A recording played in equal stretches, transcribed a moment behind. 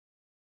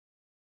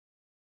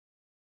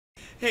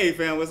Hey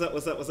fam, what's up,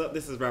 what's up, what's up?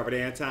 This is Robert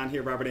Anton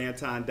here,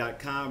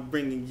 robertanton.com,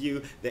 bringing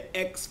you the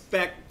X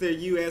Factor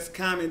US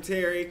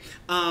commentary.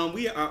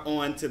 We are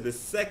on to the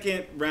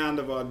second round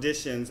of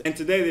auditions, and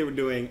today they were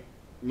doing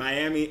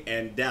Miami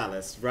and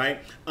Dallas, right?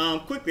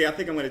 Quickly, I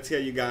think I'm going to tell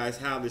you guys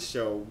how the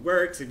show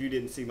works. If you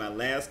didn't see my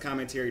last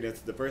commentary,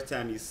 that's the first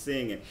time you're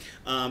seeing it.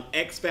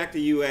 X Factor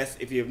US,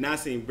 if you have not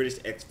seen British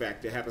X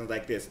Factor, it happens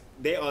like this.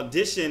 They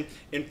audition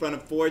in front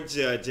of 4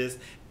 judges,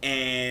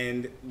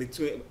 and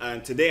between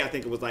today I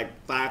think it was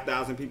like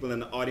 5,000 people in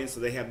the audience, so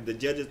they have the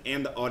judges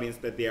and the audience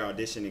that they are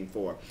auditioning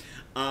for.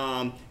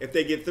 If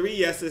they get 3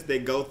 yeses, they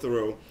go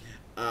through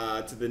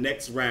to the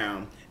next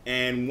round,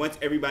 and once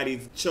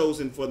everybody's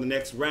chosen for the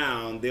next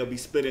round, they'll be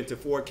split into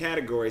 4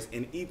 categories,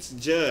 and each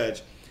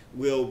judge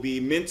will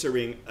be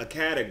mentoring a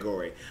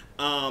category.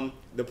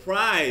 The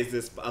prize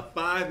is a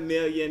 $5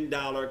 million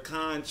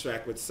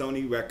contract with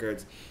Sony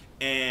Records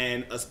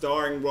and a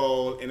starring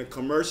role in a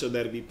commercial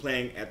that'll be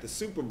playing at the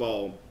Super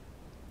Bowl.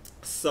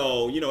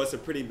 So, you know, it's a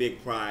pretty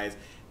big prize.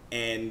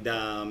 And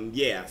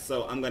yeah,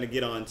 so I'm gonna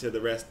get on to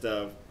the rest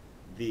of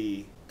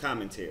the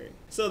commentary.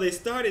 So they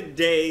started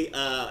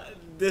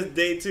this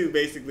day 2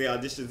 basically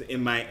auditions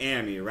in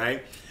Miami,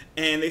 right?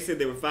 And they said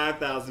there were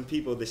 5,000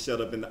 people that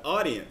showed up in the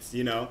audience,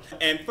 you know.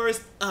 And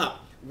first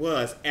up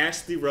was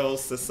Ashley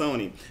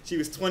Rose.Sansone. She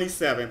was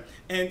 27,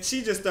 and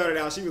she just started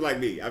out, she was like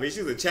me. I mean,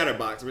 she was a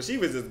chatterbox, but she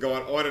was just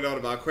going on and on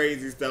about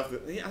crazy stuff.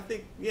 I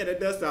think, yeah, that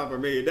does sound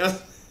familiar.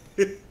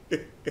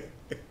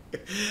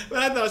 But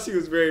I thought she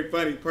was very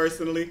funny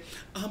personally,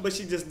 but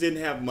she just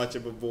didn't have much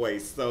of a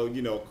voice. So,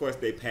 you know, of course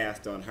they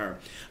passed on her.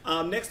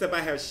 Next up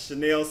I have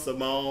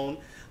Simone.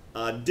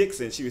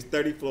 Dixon, she was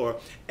 34,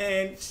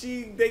 and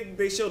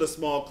they showed a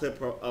small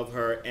clip of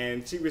her,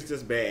 and she was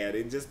just bad.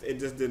 It just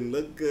didn't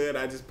look good.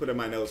 I just put in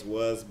my notes,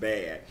 was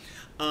bad.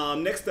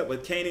 Next up was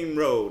Kanan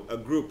Road, a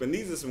group, and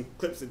these are some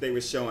clips that they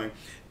were showing,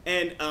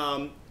 and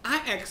I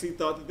actually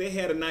thought that they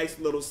had a nice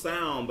little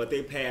sound, but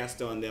they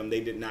passed on them.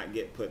 They did not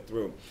get put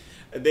through.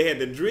 They had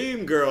the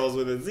Dreamgirlz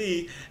with a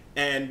Z,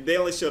 and they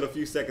only showed a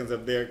few seconds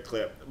of their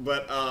clip.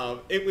 But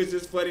it was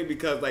just funny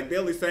because like they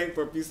only sang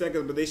for a few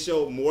seconds, but they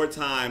showed more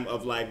time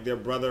of like their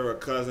brother or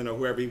cousin or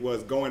whoever he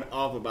was going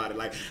off about it.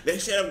 Like, they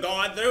should have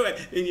gone through it.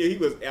 And he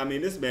was, I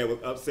mean, this man was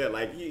upset.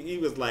 Like he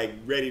was like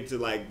ready to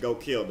like go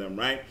kill them,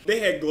 right? They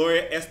had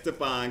Gloria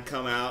Estefan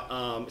come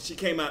out. She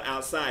came out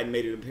outside and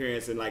made an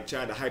appearance and like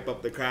tried to hype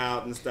up the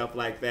crowd and stuff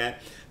like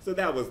that. So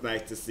that was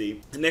nice to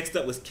see. Next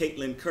up was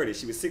Caitlynne.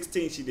 She was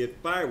 16. She did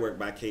Firework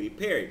by Katy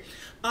Perry.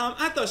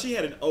 I thought she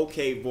had an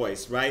okay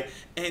voice, right?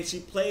 And she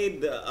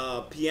played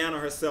the piano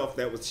herself.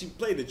 She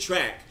played the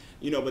track,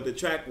 you know, but the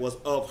track was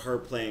of her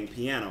playing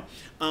piano.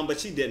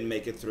 But she didn't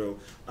make it through.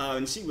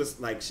 And she was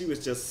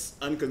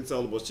just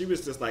unconsolable. She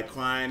was just like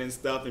crying and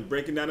stuff and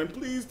breaking down and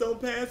please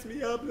don't pass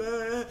me up.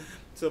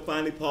 So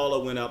finally Paula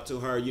went up to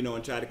her, you know,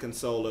 and tried to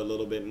console her a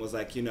little bit and was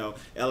like, you know,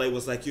 LA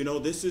was like, you know,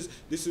 this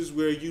is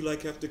where you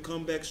like have to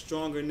come back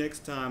stronger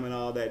next time and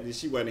all that. And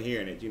she wasn't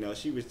hearing it, you know.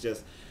 She was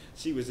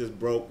just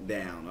broke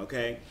down,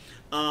 okay?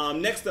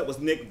 Next up was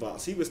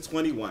Voss. He was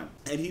 21,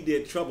 and he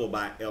did Trouble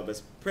by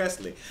Elvis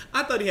Presley.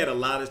 I thought he had a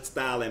lot of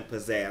style and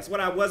pizzazz. What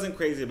I wasn't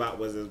crazy about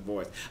was his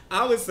voice.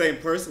 I was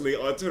saying personally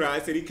on Twitter, I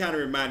said he kind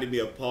of reminded me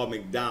of Paul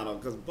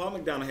McDonald, because Paul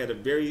McDonald had a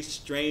very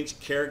strange,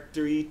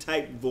 character-y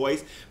type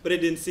voice, but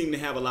it didn't seem to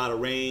have a lot of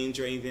range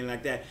or anything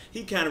like that.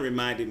 He kind of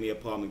reminded me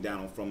of Paul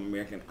McDonald from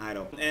American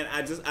Idol, and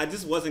I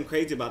just wasn't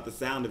crazy about the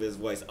sound of his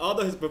voice.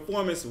 Although his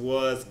performance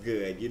was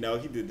good, you know,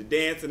 he did the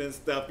dancing and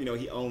stuff, you know,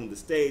 he owned the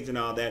stage and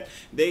all that.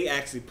 They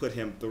actually put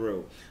him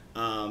through.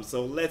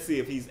 So let's see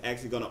if he's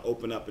actually going to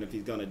open up and if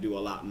he's going to do a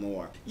lot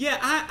more. Yeah,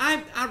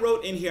 I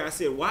wrote in here, I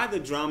said, why the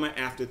drama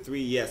after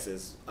 3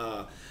 yeses?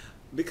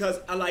 Because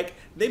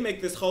they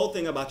make this whole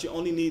thing about you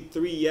only need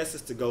 3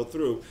 yeses to go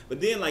through,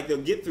 but then like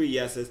they'll get 3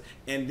 yeses,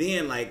 and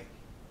then like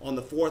on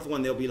the 4th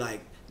one they'll be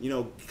like, you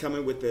know,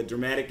 coming with the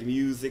dramatic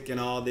music and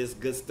all this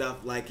good stuff,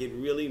 like it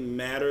really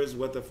matters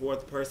what the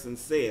 4th person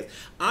says.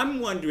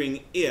 I'm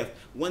wondering if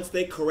once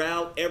they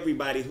corral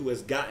everybody who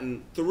has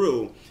gotten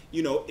through,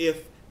 you know,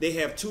 if they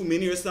have too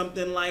many or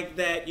something like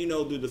that, you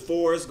know, do the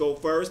 4s go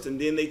first and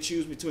then they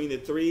choose between the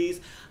 3s?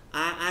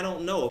 I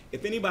don't know.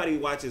 If anybody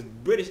watches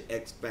British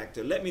X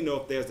Factor, let me know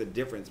if there's a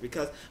difference,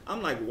 because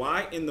I'm like,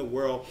 why in the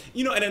world?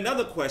 You know, and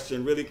another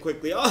question really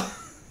quickly,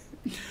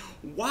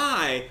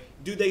 why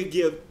do they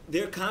give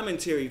their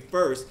commentary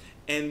first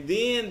and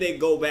then they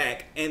go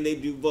back and they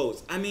do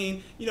votes? I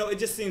mean, you know, it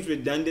just seems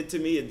redundant to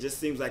me. It just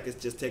seems like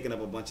it's just taking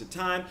up a bunch of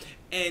time.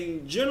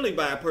 And generally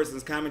by a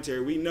person's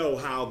commentary, we know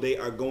how they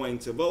are going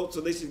to vote.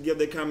 So they should give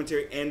their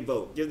commentary and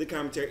vote. Give the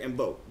commentary and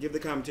vote. Give the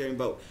commentary and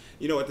vote.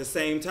 You know, at the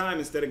same time,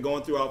 instead of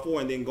going through all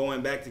 4 and then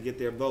going back to get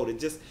their vote. It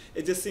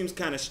just seems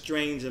kind of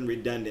strange and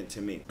redundant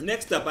to me.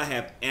 Next up, I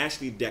have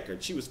Ashley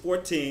Deckard. She was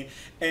 14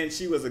 and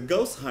she was a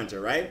ghost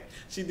hunter, right?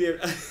 She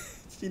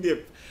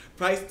did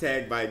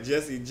Pricetag by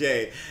Jessie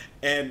J.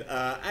 And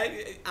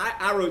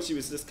I wrote she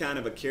was just kind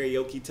of a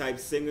karaoke type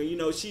singer. You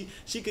know, she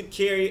could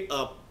carry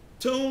a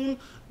tune,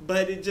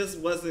 but it just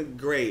wasn't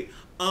great.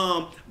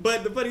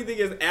 But the funny thing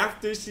is,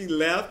 after she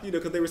left, you know,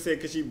 because they were saying,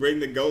 could she bring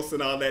the ghosts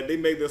and all that, they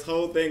made this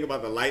whole thing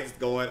about the lights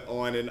going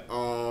on and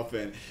off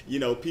and, you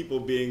know, people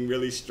being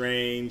really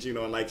strange, you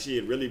know, and like she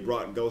had really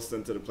brought ghosts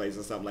into the place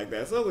or something like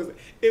that. So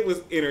it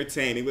was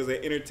entertaining. It was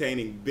an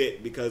entertaining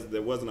bit because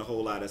there wasn't a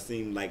whole lot of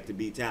seemed like to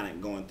be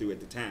talent going through at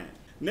the time.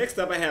 Next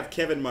up, I have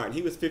Kevin Martin.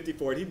 He was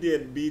 54. He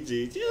did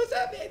Beegees.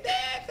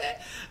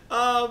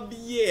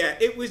 Yeah,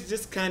 it was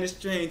just kind of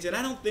strange. And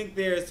I don't think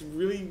there's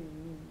really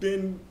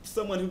been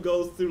someone who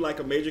goes through like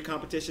a major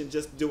competition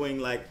just doing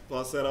like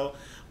falsetto.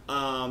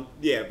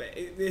 Yeah, but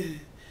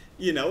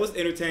you know, it was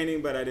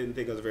entertaining, but I didn't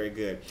think it was very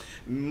good.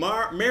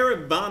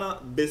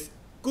 Marivana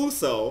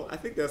Viscuso, I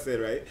think that's it,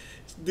 right?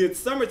 Did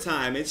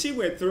Summertime, and she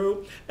went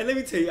through, and let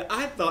me tell you,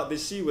 I thought that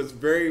she was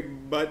very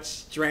much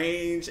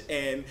strange,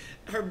 and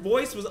her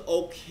voice was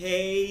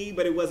okay,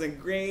 but it wasn't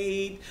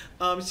great.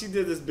 She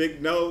did this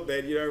big note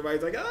that, you know,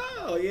 everybody's like,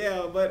 oh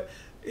yeah, but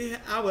yeah,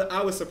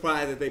 I was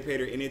surprised that they paid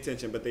her any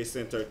attention, but they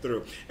sent her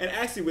through. And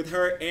actually, with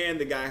her and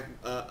the guy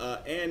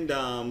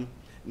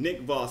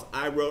Nick Voss,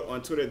 I wrote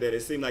on Twitter that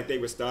it seemed like they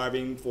were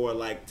starving for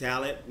like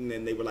talent, and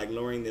then they were like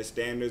lowering their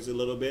standards a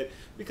little bit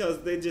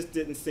because they just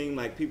didn't seem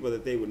like people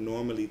that they would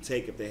normally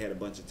take if they had a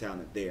bunch of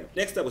talent there.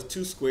 Next up was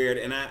Two Squared,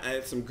 and I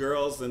had some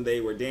girls, and they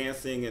were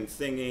dancing and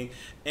singing,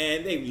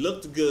 and they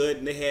looked good,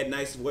 and they had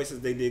nice voices.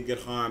 They did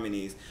good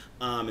harmonies,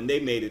 and they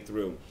made it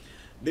through.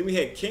 Then we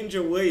had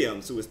Kendra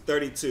Williams, who was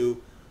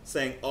 32,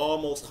 sang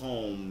Almost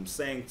Home,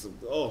 sang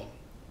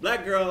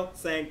black girl,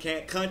 sang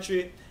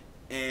country.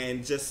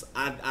 And just,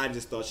 I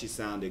just thought she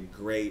sounded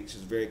great. She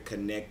was very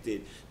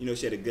connected. You know,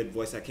 she had a good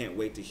voice. I can't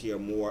wait to hear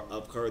more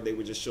of her. They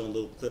were just showing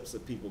little clips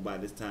of people by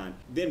this time.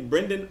 Then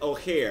Brendan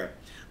O'Hare.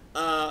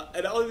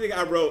 And the only thing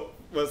I wrote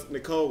was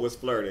Nicole was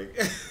flirting.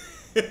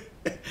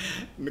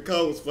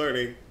 Nicole was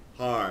flirting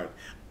hard.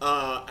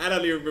 I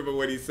don't even remember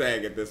what he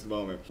sang at this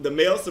moment. The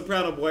male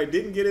soprano boy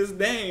didn't get his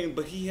name,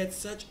 but he had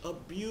such a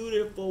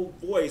beautiful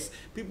voice.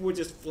 People were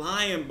just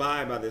flying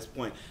by this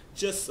point.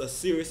 Just a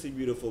seriously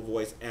beautiful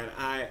voice, and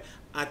I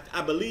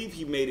believe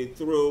he made it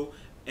through,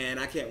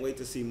 and I can't wait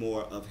to see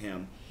more of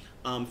him.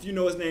 If you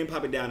know his name,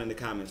 pop it down in the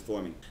comments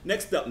for me.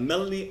 Next up,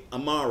 Melanie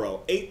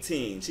Amaro,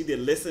 18. She did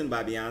Listen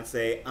by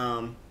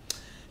Beyonce.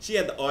 She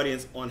had the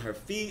audience on her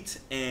feet,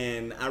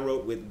 and I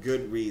wrote with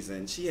good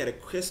reason. She had a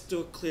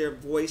crystal clear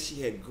voice.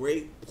 She had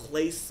great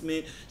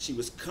placement. She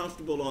was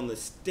comfortable on the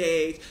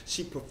stage.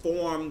 She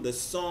performed the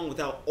song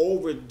without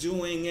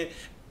overdoing it.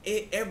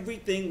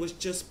 Everything was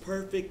just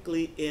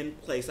perfectly in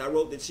place. I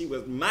wrote that she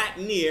was might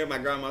near, my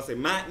grandma said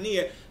might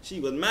near, she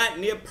was might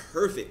near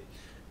perfect.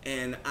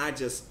 And I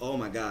just, oh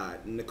my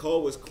God,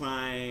 Nicole was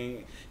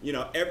crying. You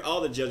know,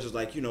 all the judges was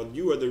like, you know,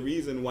 you are the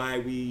reason why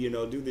we, you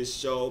know, do this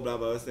show, blah,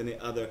 blah, this and the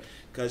other,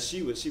 because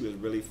she was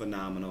really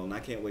phenomenal, and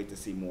I can't wait to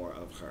see more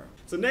of her.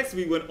 So next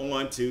we went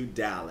on to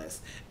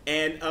Dallas.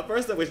 And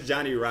first up was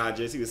Johnny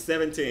Rodgers. He was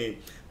 17.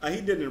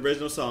 He did an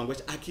original song, which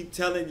I keep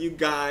telling you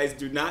guys,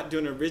 do not do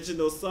an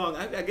original song.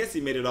 I guess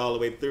he made it all the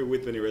way through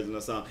with an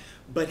original song.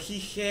 But he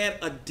had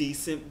a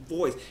decent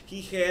voice.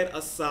 He had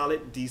a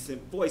solid,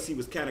 decent voice. He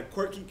was kind of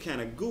quirky, kind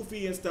of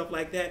goofy and stuff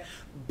like that.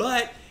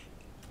 But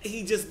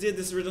he just did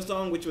this original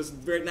song, which was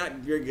not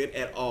very good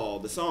at all.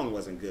 The song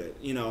wasn't good,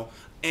 you know.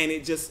 And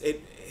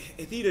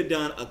if he'd have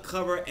done a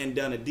cover and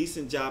done a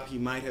decent job, he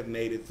might have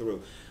made it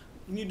through.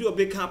 When you do a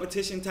big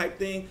competition type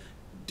thing,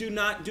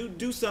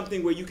 do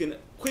something where you can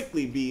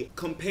quickly be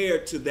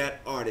compared to that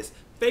artist,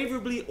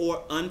 favorably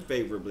or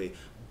unfavorably.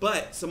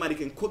 But somebody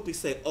can quickly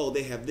say, oh,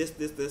 they have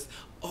this.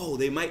 Oh,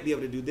 they might be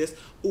able to do this.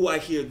 Oh, I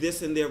hear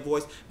this in their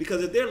voice.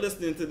 Because if they're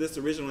listening to this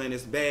original and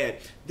it's bad,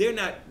 they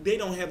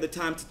don't have the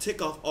time to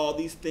tick off all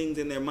these things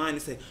in their mind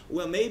and say,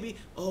 well, maybe,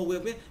 oh,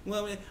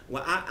 well,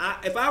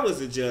 if I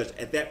was a judge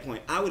at that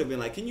point, I would have been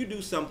like, can you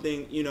do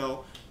something, you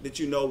know, that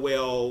you know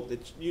well,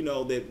 that you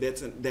know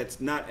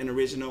that's not an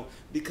original?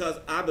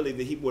 Because I believe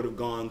that he would have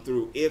gone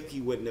through if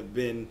he wouldn't have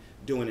been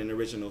doing an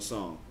original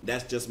song.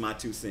 That's just my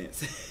 2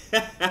 cents.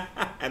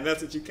 And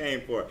that's what you came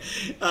for.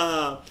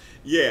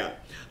 Yeah.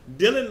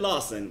 Dylan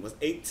Lawson was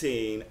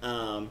 18.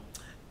 And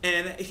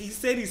he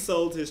said he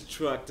sold his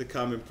truck to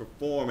come and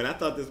perform. And I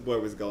thought this boy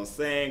was going to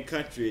sing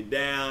Country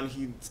Down.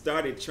 He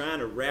started trying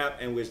to rap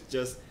and was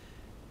just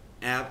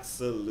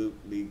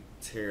absolutely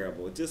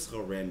terrible, just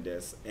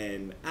horrendous.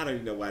 And I don't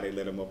even know why they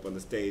let him up on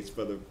the stage.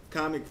 For the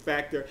comic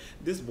factor,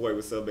 this boy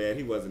was so bad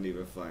he wasn't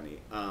even funny.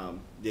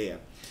 Yeah.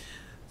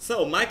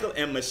 So Michael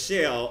and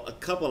Michelle, a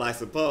couple I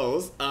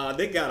suppose,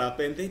 they got up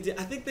and they did.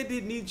 I think they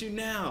did Need You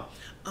Now.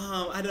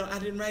 I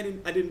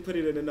didn't put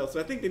it in the notes, so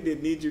I think they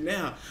did Need You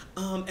Now.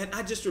 And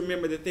I just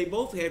remember that they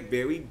both had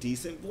very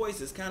decent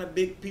voices, kind of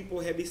big people,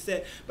 heavy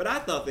set. But I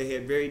thought they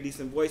had very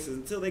decent voices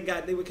until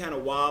they were kind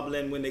of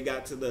wobbling when they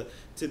got to the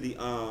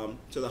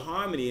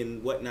harmony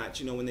and whatnot,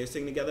 you know, when they were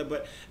singing together.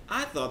 But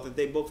I thought that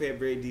they both had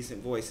very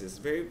decent voices,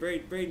 very, very,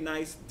 very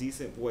nice,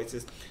 decent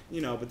voices,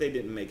 you know. But they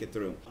didn't make it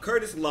through.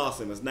 Curtis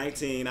Lawson was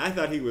 19. I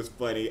thought he was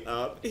funny.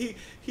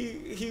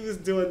 He was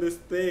doing this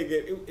thing.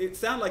 It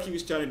sounded like he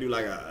was trying to do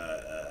like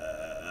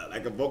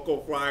like a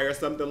vocal fry or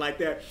something like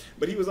that.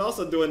 But he was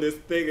also doing this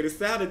thing, and it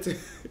sounded to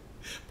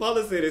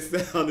Paula said it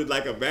sounded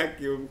like a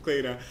vacuum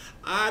cleaner.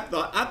 I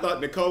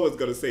thought Nicole was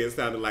gonna say it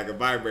sounded like a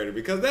vibrator,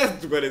 because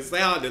that's what it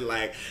sounded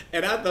like.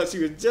 And I thought she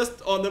was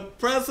just on the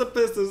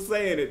precipice of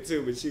saying it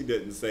too, but she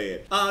didn't say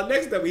it.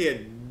 Next up we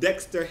had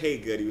Dexter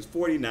Haygood. He was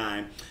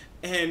 49,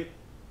 and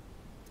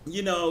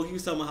you know, he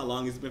was talking about how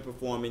long he's been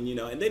performing, you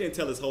know, and they didn't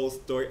tell his whole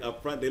story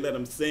up front. They let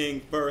him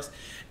sing first.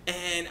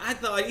 And I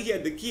thought he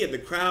had the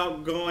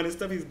crowd going and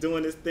stuff. He's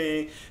doing this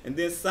thing. And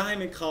then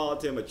Simon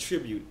called him a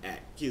tribute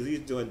act, because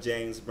he's doing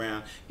James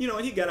Brown. You know,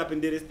 and he got up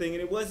and did his thing,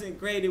 and it wasn't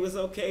great. It was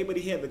okay, but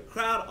he had the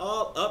crowd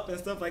all up and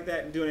stuff like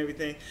that and doing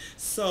everything.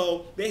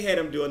 So they had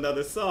him do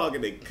another song,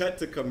 and they cut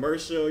to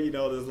commercial. You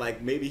know, there's like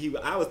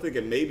I was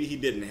thinking maybe he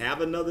didn't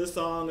have another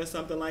song or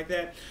something like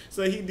that.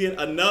 So he did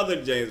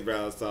another James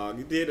Brown song.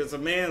 He did It's a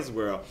Man's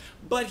World.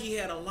 But he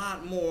had a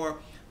lot more,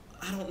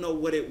 I don't know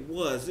what it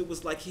was. It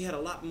was like he had a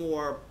lot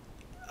more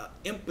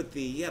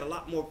empathy. He had a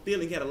lot more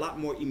feeling. He had a lot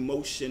more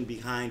emotion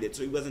behind it.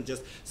 So he wasn't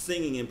just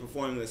singing and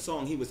performing the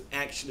song. He was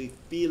actually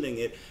feeling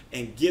it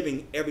and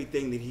giving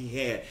everything that he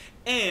had.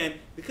 And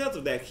because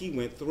of that, he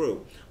went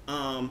through.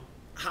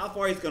 How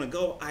far he's going to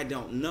go, I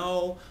don't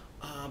know.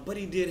 But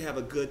he did have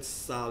a good,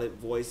 solid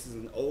voice. He's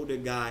an older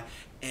guy.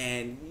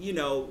 And, you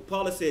know,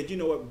 Paula said, you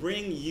know what,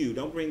 bring you.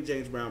 Don't bring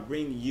James Brown,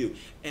 bring you.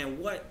 And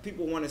what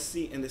people want to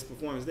see in this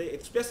performance,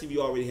 especially if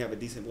you already have a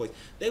decent voice,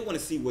 they want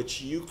to see what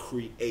you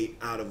create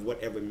out of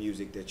whatever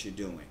music that you're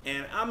doing.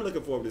 And I'm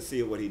looking forward to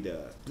seeing what he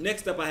does.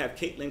 Next up, I have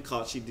Caitlynne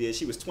Koch.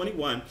 She was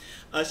 21.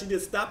 She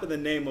did Stop in the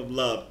Name of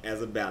Love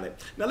as a ballad.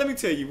 Now, let me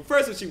tell you,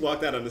 first when she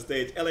walked out on the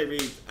stage, L.A.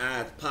 Reid's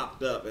eyes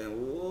popped up,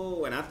 and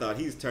whoa, and I thought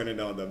he's turning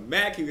on the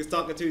Mac he was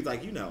talking to. He's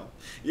like, you know.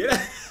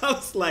 Yeah, I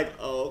was like,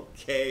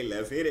 okay,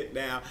 let's hit it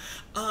now.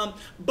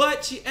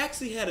 But she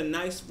actually had a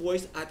nice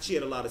voice. She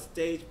had a lot of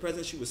stage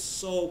presence. She was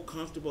so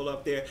comfortable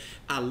up there.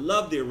 I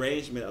love the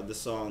arrangement of the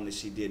song that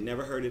she did.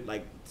 Never heard it,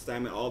 like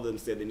Simon, all of them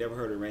said they never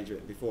heard an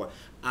arrangement before.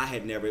 I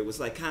had never. It was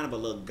like kind of a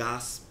little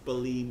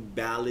gospel-y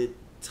ballad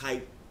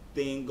type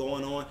thing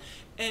going on,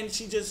 and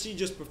she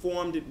just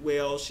performed it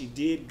well. She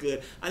did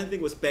good. I didn't think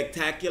it was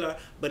spectacular,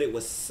 but it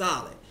was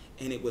solid,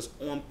 and it was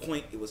on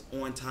point. It was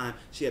on time.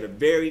 She had a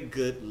very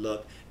good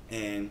look,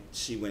 and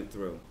she went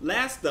through.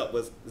 Last up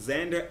was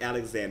Xander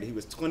Alexander. He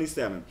was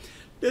 27.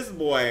 This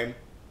boy,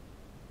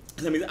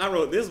 I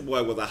wrote this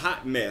boy was a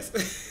hot mess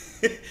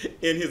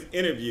in his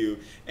interview,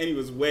 and he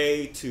was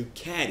way too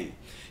catty.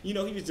 You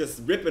know, he was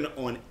just ripping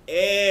on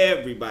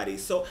everybody.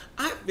 So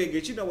I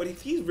figured, you know what,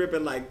 if he's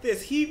ripping like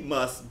this, he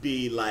must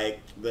be like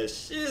the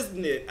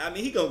shiznit. I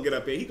mean, he gonna get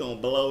up here, he gonna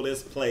blow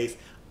this place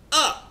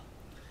up.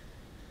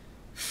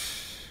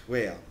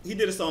 Well, he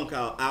did a song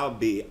called I'll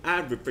Be.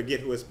 I forget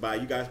who it's by.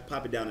 You guys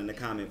pop it down in the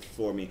comments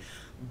for me.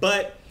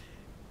 But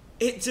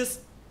it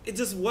just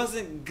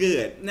wasn't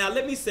good. Now,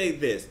 let me say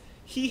this.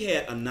 He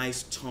had a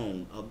nice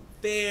tone, a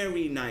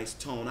very nice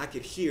tone. I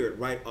could hear it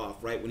right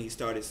when he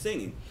started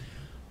singing.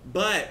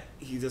 But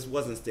he just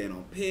wasn't staying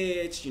on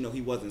pitch. You know,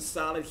 he wasn't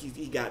solid.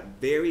 He got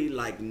very,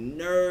 like,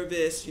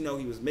 nervous. You know,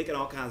 he was making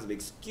all kinds of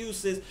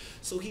excuses.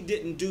 So he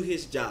didn't do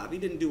his job. He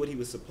didn't do what he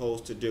was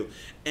supposed to do.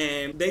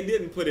 And they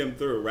didn't put him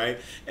through, right?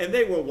 And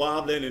they were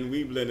wobbling and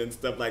weebling and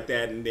stuff like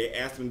that. And they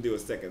asked him to do a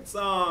second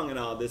song and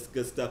all this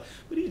good stuff.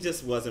 But he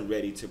just wasn't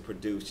ready to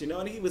produce, you know.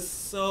 And he was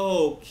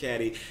so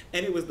catty.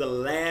 And it was the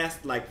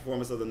last, like,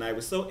 performance of the night. It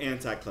was so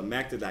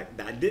anticlimactic.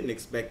 I didn't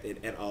expect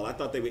it at all. I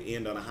thought they would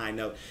end on a high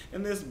note.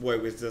 And this boy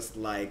was just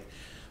like,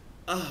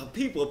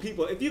 people,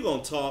 if you're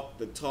going to talk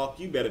the talk,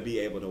 you better be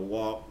able to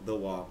walk the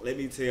walk. Let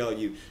me tell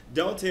you.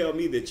 Don't tell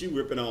me that you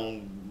ripping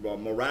on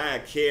Mariah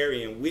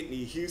Carey and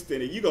Whitney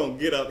Houston, and you going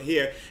to get up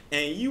here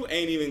and you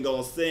ain't even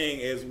going to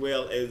sing as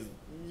well as,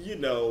 you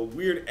know,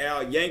 Weird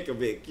Al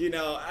Yankovic. You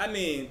know, I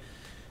mean,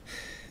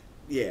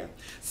 yeah.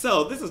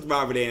 So this is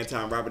Robert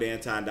Anton,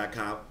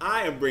 robertanton.com.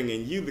 I am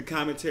bringing you the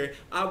commentary.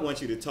 I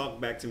want you to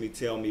talk back to me,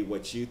 tell me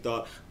what you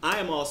thought. I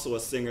am also a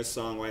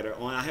singer-songwriter.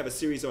 I have a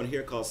series on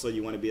here called So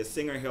You Want to Be a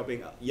Singer,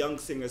 helping young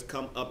singers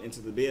come up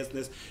into the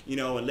business, you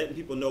know, and letting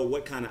people know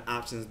what kind of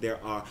options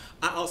there are.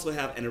 I also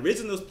have an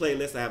originals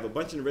playlist. I have a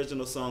bunch of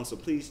original songs, so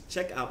please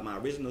check out my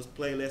originals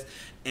playlist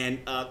and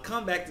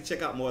come back to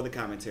check out more of the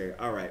commentary.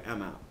 All right,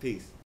 I'm out.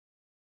 Peace.